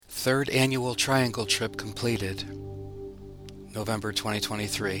Third annual Triangle trip completed. November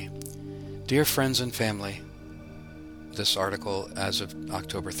 2023. Dear friends and family, this article as of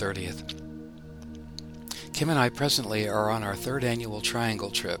October 30th. Kim and I presently are on our third annual Triangle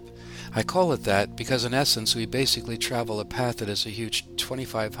trip. I call it that because in essence we basically travel a path that is a huge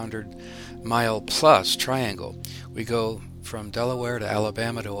 2,500 mile plus triangle. We go from Delaware to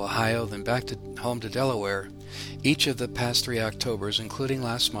Alabama to Ohio, then back to home to Delaware. Each of the past 3 Octobers, including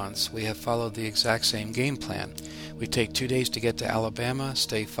last month's, we have followed the exact same game plan. We take 2 days to get to Alabama,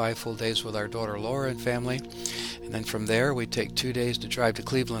 stay 5 full days with our daughter Laura and family, and then from there we take 2 days to drive to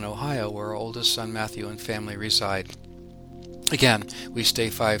Cleveland, Ohio, where our oldest son Matthew and family reside. Again, we stay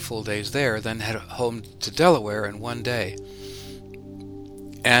 5 full days there, then head home to Delaware in 1 day.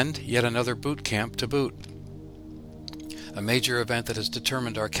 And yet another boot camp to boot. A major event that has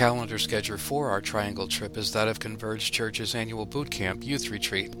determined our calendar schedule for our Triangle trip is that of Converge Church's annual boot camp youth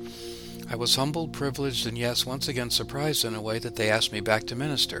retreat. I was humbled, privileged, and yes, once again surprised in a way that they asked me back to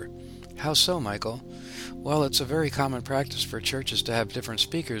minister. How so, Michael? Well, it's a very common practice for churches to have different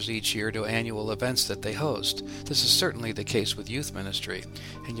speakers each year to annual events that they host. This is certainly the case with youth ministry,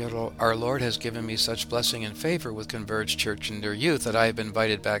 and yet our Lord has given me such blessing and favor with Converge Church and their youth that I have been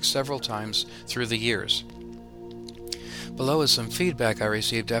invited back several times through the years. Below is some feedback I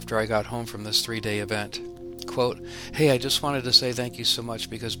received after I got home from this 3-day event. Quote, "Hey, I just wanted to say thank you so much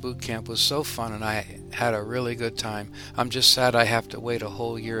because boot camp was so fun and I had a really good time. I'm just sad I have to wait a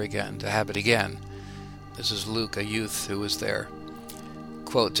whole year again to have it again." This is Luke, a youth who was there.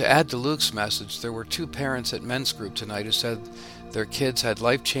 Quote, "To add to Luke's message, there were 2 parents at men's group tonight who said their kids had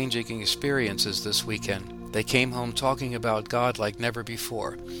life-changing experiences this weekend. They came home talking about God like never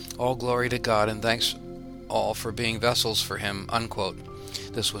before. All glory to God and thanks all for being vessels for Him," unquote.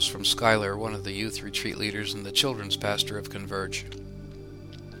 This was from Skylar, one of the youth retreat leaders and the children's pastor of Converge.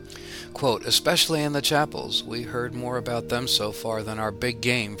 Quote, "Especially in the chapels, we heard more about them so far than our big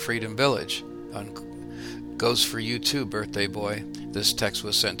game, Freedom Village." Goes for you too, birthday boy. This text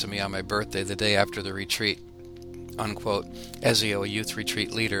was sent to me on my birthday the day after the retreat. Unquote. Ezio, a youth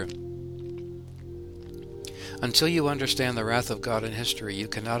retreat leader. Until you understand the wrath of God in history, you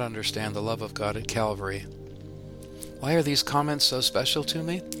cannot understand the love of God at Calvary. Why are these comments so special to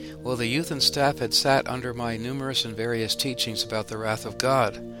me? Well, the youth and staff had sat under my numerous and various teachings about the wrath of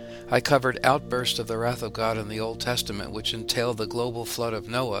God. I covered outbursts of the wrath of God in the Old Testament, which entailed the global flood of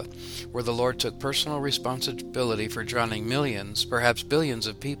Noah, where the Lord took personal responsibility for drowning millions, perhaps billions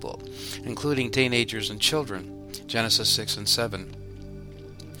of people, including teenagers and children, Genesis 6 and 7.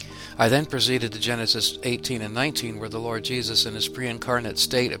 I then proceeded to Genesis 18 and 19, where the Lord Jesus in His pre-incarnate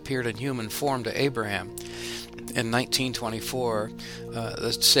state appeared in human form to Abraham. In 19:24,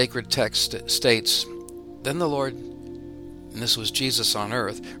 the sacred text states, "Then the Lord," and this was Jesus on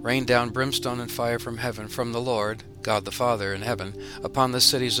earth, "rained down brimstone and fire from heaven, from the Lord, God the Father in heaven, upon the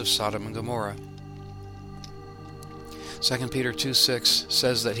cities of Sodom and Gomorrah." 2 Peter 2:6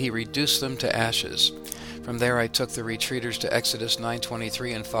 says that He reduced them to ashes. From there I took the retreaters to Exodus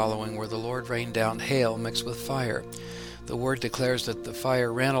 9:23 and following, where the Lord rained down hail mixed with fire. The word declares that the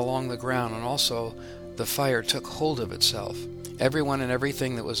fire ran along the ground, and also the fire took hold of itself. Everyone and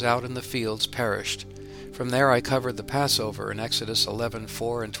everything that was out in the fields perished. From there I covered the Passover in Exodus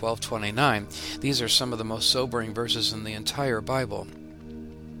 11:4 and 12:29. These are some of the most sobering verses in the entire Bible.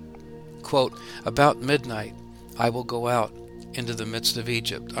 Quote, "About midnight I will go out into the midst of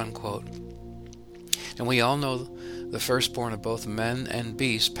Egypt," unquote. And we all know the firstborn of both men and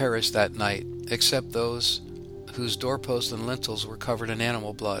beasts perished that night, except those whose doorposts and lintels were covered in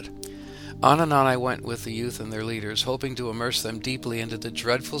animal blood. On and on I went with the youth and their leaders, hoping to immerse them deeply into the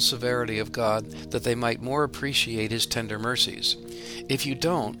dreadful severity of God, that they might more appreciate His tender mercies. If you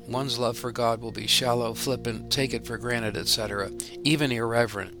don't, one's love for God will be shallow, flippant, take it for granted, etc., even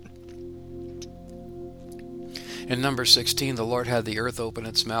irreverent. In Numbers 16, the Lord had the earth open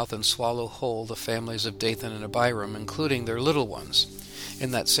its mouth and swallow whole the families of Dathan and Abiram, including their little ones.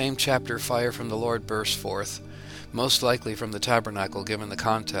 In that same chapter, fire from the Lord burst forth, most likely from the tabernacle given the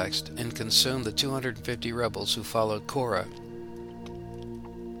context, and consumed the 250 rebels who followed Korah.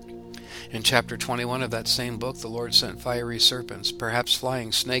 In chapter 21 of that same book, the Lord sent fiery serpents, perhaps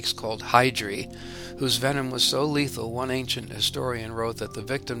flying snakes called hydri, whose venom was so lethal one ancient historian wrote that the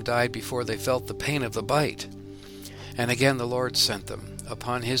victim died before they felt the pain of the bite. And again the Lord sent them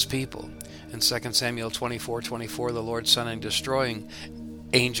upon His people. In 2 Samuel 24:24, the Lord sent a destroying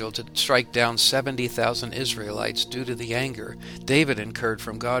angel to strike down 70,000 Israelites due to the anger David incurred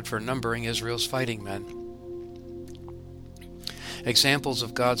from God for numbering Israel's fighting men. Examples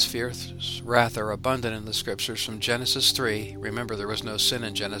of God's fierce wrath are abundant in the Scriptures from Genesis 3, remember there was no sin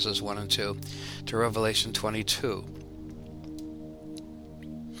in Genesis 1 and 2, to Revelation 22.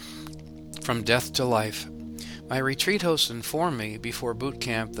 From death to life. My retreat hosts informed me before boot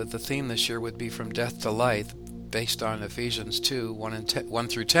camp that the theme this year would be from death to life, based on Ephesians 2, 1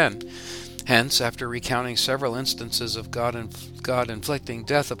 through 10. Hence, after recounting several instances of God inflicting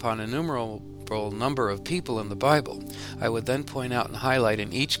death upon innumerable number of people in the Bible, I would then point out and highlight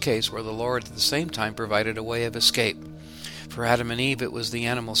in each case where the Lord at the same time provided a way of escape. For Adam and Eve, it was the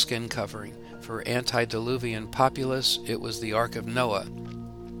animal skin covering. For antediluvian populace, it was the Ark of Noah.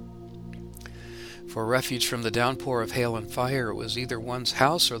 For refuge from the downpour of hail and fire, it was either one's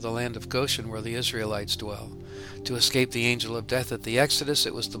house or the land of Goshen where the Israelites dwell. To escape the angel of death at the Exodus,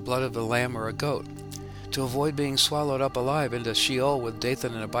 it was the blood of a lamb or a goat. To avoid being swallowed up alive into Sheol with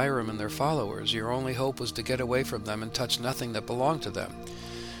Dathan and Abiram and their followers, your only hope was to get away from them and touch nothing that belonged to them.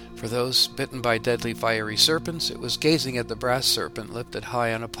 For those bitten by deadly fiery serpents, it was gazing at the brass serpent lifted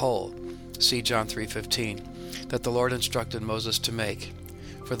high on a pole. See John 3:15, that the Lord instructed Moses to make.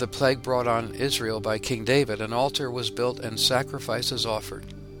 For the plague brought on Israel by King David, an altar was built and sacrifices offered.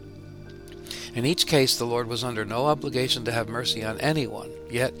 In each case, the Lord was under no obligation to have mercy on anyone,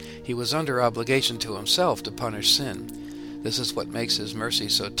 yet he was under obligation to himself to punish sin. This is what makes his mercy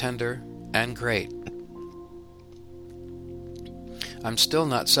so tender and great. I'm still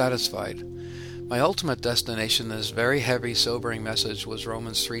not satisfied. My ultimate destination in this very heavy, sobering message was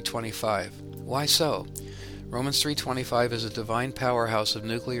Romans 3:25. Why so? Romans 3:25 is a divine powerhouse of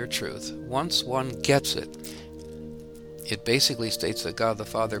nuclear truth. Once one gets it, it basically states that God the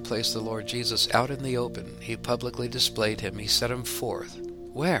Father placed the Lord Jesus out in the open. He publicly displayed him. He set him forth.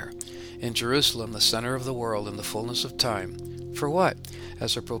 Where? In Jerusalem, the center of the world, in the fullness of time. For what?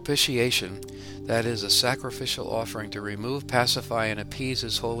 As a propitiation, that is, a sacrificial offering to remove, pacify, and appease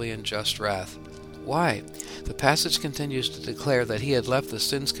his holy and just wrath. Why? The passage continues to declare that he had left the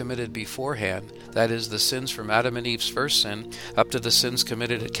sins committed beforehand, that is, the sins from Adam and Eve's first sin, up to the sins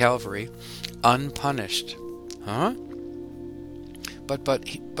committed at Calvary, unpunished. Huh?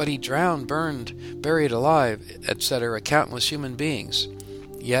 But he drowned, burned, buried alive, etc., countless human beings.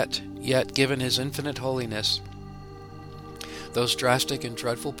 Yet, given his infinite holiness, those drastic and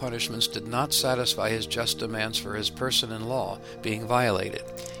dreadful punishments did not satisfy his just demands for his person and law being violated.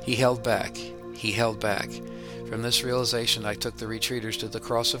 He held back. From this realization, I took the retreaters to the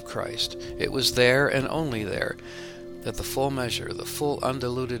cross of Christ. It was there, and only there, that the full measure, the full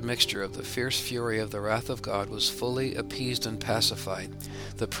undiluted mixture of the fierce fury of the wrath of God was fully appeased and pacified.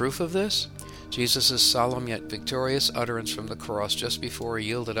 The proof of this? Jesus' solemn yet victorious utterance from the cross just before he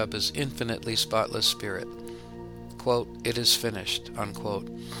yielded up his infinitely spotless spirit. Quote, "It is finished," unquote.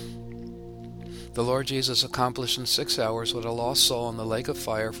 The Lord Jesus accomplished in 6 hours what a lost soul in the lake of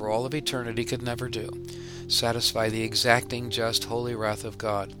fire for all of eternity could never do: satisfy the exacting, just, holy wrath of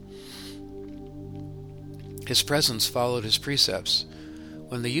God. His presence followed his precepts.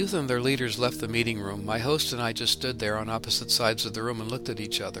 When the youth and their leaders left the meeting room, my host and I just stood there on opposite sides of the room and looked at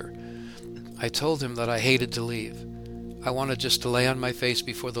each other. I told him that I hated to leave. I wanted just to lay on my face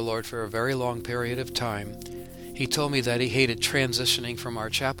before the Lord for a very long period of time. He told me that he hated transitioning from our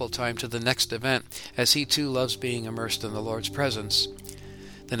chapel time to the next event, as he too loves being immersed in the Lord's presence.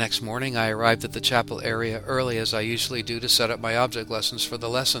 The next morning I arrived at the chapel area early, as I usually do, to set up my object lessons for the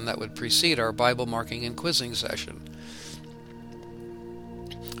lesson that would precede our Bible marking and quizzing session.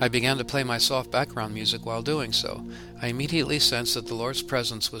 I began to play my soft background music while doing so. I immediately sensed that the Lord's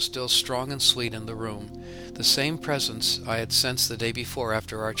presence was still strong and sweet in the room. The same presence I had sensed the day before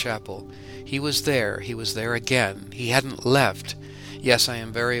after our chapel. He was there again. He hadn't left. Yes, I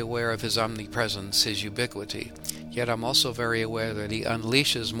am very aware of his omnipresence, his ubiquity. Yet I'm also very aware that he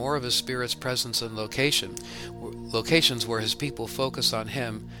unleashes more of his Spirit's presence in locations where his people focus on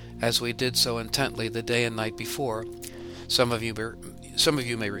him, as we did so intently the day and night before. Some of you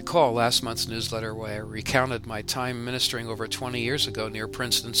may recall last month's newsletter where I recounted my time ministering over 20 years ago near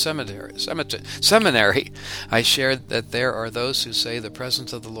Princeton Seminary. I shared that there are those who say the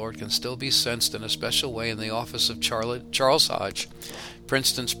presence of the Lord can still be sensed in a special way in the office of Charles Hodge,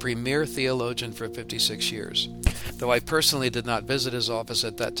 Princeton's premier theologian for 56 years. Though I personally did not visit his office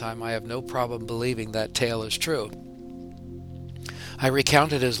at that time, I have no problem believing that tale is true. I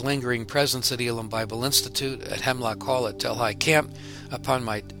recounted his lingering presence at Elam Bible Institute, at Hemlock Hall at Telhai Camp, upon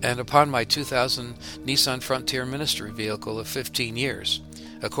my 2000 Nissan Frontier ministry vehicle of 15 years,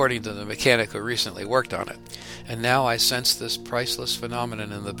 according to the mechanic who recently worked on it. And now I sense this priceless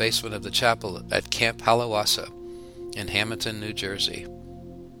phenomenon in the basement of the chapel at Camp Halawasa in Hamilton, New Jersey.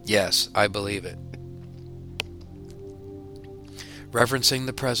 Yes, I believe it. Reverencing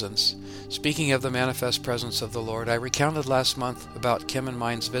the presence. Speaking of the manifest presence of the Lord, I recounted last month about Kim and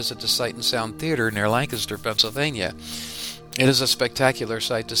mine's visit to Sight and Sound Theater near Lancaster, Pennsylvania. It is a spectacular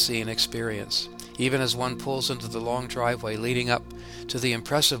sight to see and experience. Even as one pulls into the long driveway leading up to the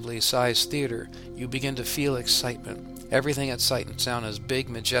impressively sized theater, you begin to feel excitement. Everything at Sight and Sound is big,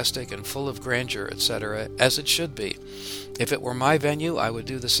 majestic, and full of grandeur, etc., as it should be. If it were my venue, I would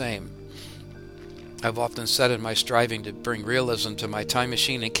do the same. I've often said in my striving to bring realism to my time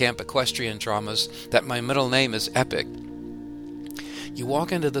machine and camp equestrian dramas that my middle name is Epic. You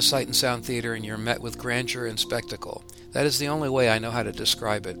walk into the Sight and Sound Theater and you're met with grandeur and spectacle. That is the only way I know how to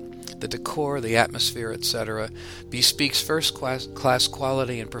describe it. The decor, the atmosphere, etc., bespeaks first-class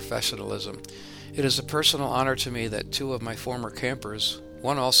quality and professionalism. It is a personal honor to me that two of my former campers,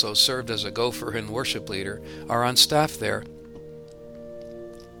 one also served as a gopher and worship leader, are on staff there.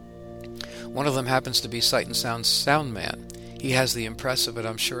 One of them happens to be Sight and Sound's sound man. He has the impressive and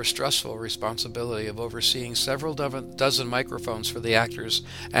I'm sure stressful responsibility of overseeing several dozen microphones for the actors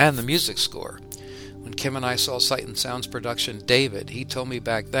and the music score. When Kim and I saw Sight and Sound's production, David, he told me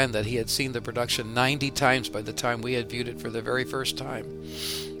back then that he had seen the production 90 times by the time we had viewed it for the very first time.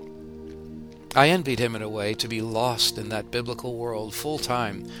 I envied him in a way, to be lost in that biblical world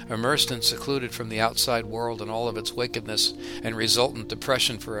full-time, immersed and secluded from the outside world and all of its wickedness and resultant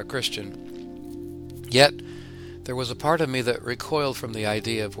depression for a Christian. Yet, there was a part of me that recoiled from the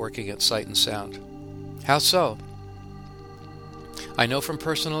idea of working at Sight and Sound. How so? I know from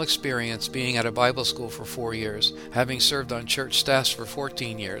personal experience, being at a Bible school for 4 years, having served on church staffs for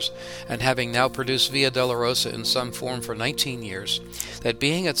 14 years, and having now produced Via Dolorosa in some form for 19 years, that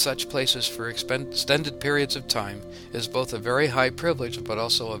being at such places for extended periods of time is both a very high privilege but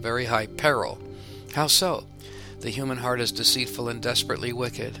also a very high peril. How so? The human heart is deceitful and desperately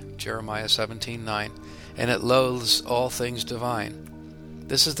wicked, Jeremiah 17:9, and it loathes all things divine.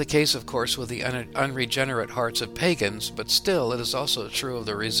 This is the case, of course, with the unregenerate hearts of pagans, but still it is also true of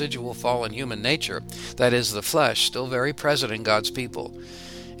the residual fallen human nature, that is, the flesh, still very present in God's people.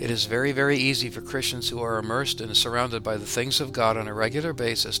 It is very, very easy for Christians who are immersed and surrounded by the things of God on a regular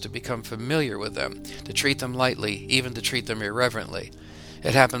basis to become familiar with them, to treat them lightly, even to treat them irreverently.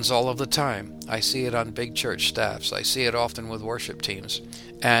 It happens all of the time. I see it on big church staffs. I see it often with worship teams.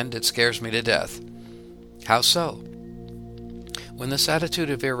 And it scares me to death. How so? When this attitude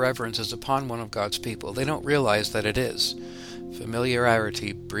of irreverence is upon one of God's people, they don't realize that it is.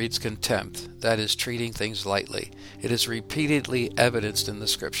 Familiarity breeds contempt, that is, treating things lightly. It is repeatedly evidenced in the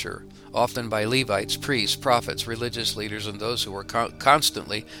Scripture, often by Levites, priests, prophets, religious leaders, and those who are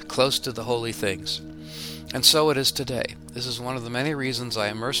constantly close to the holy things. And so it is today. This is one of the many reasons I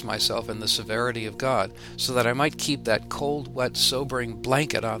immerse myself in the severity of God, so that I might keep that cold, wet, sobering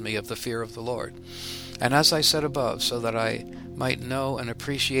blanket on me of the fear of the Lord. And as I said above, so that I might know and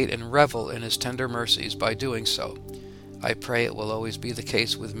appreciate and revel in His tender mercies by doing so. I pray it will always be the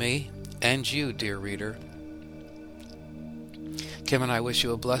case with me and you, dear reader. Kim and I wish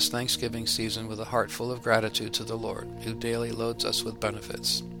you a blessed Thanksgiving season with a heart full of gratitude to the Lord, who daily loads us with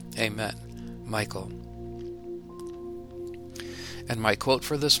benefits. Amen. Michael. And my quote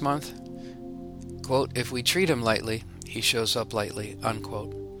for this month, quote, "If we treat Him lightly, He shows up lightly,"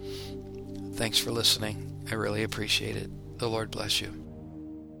 unquote. Thanks for listening. I really appreciate it. The Lord bless you.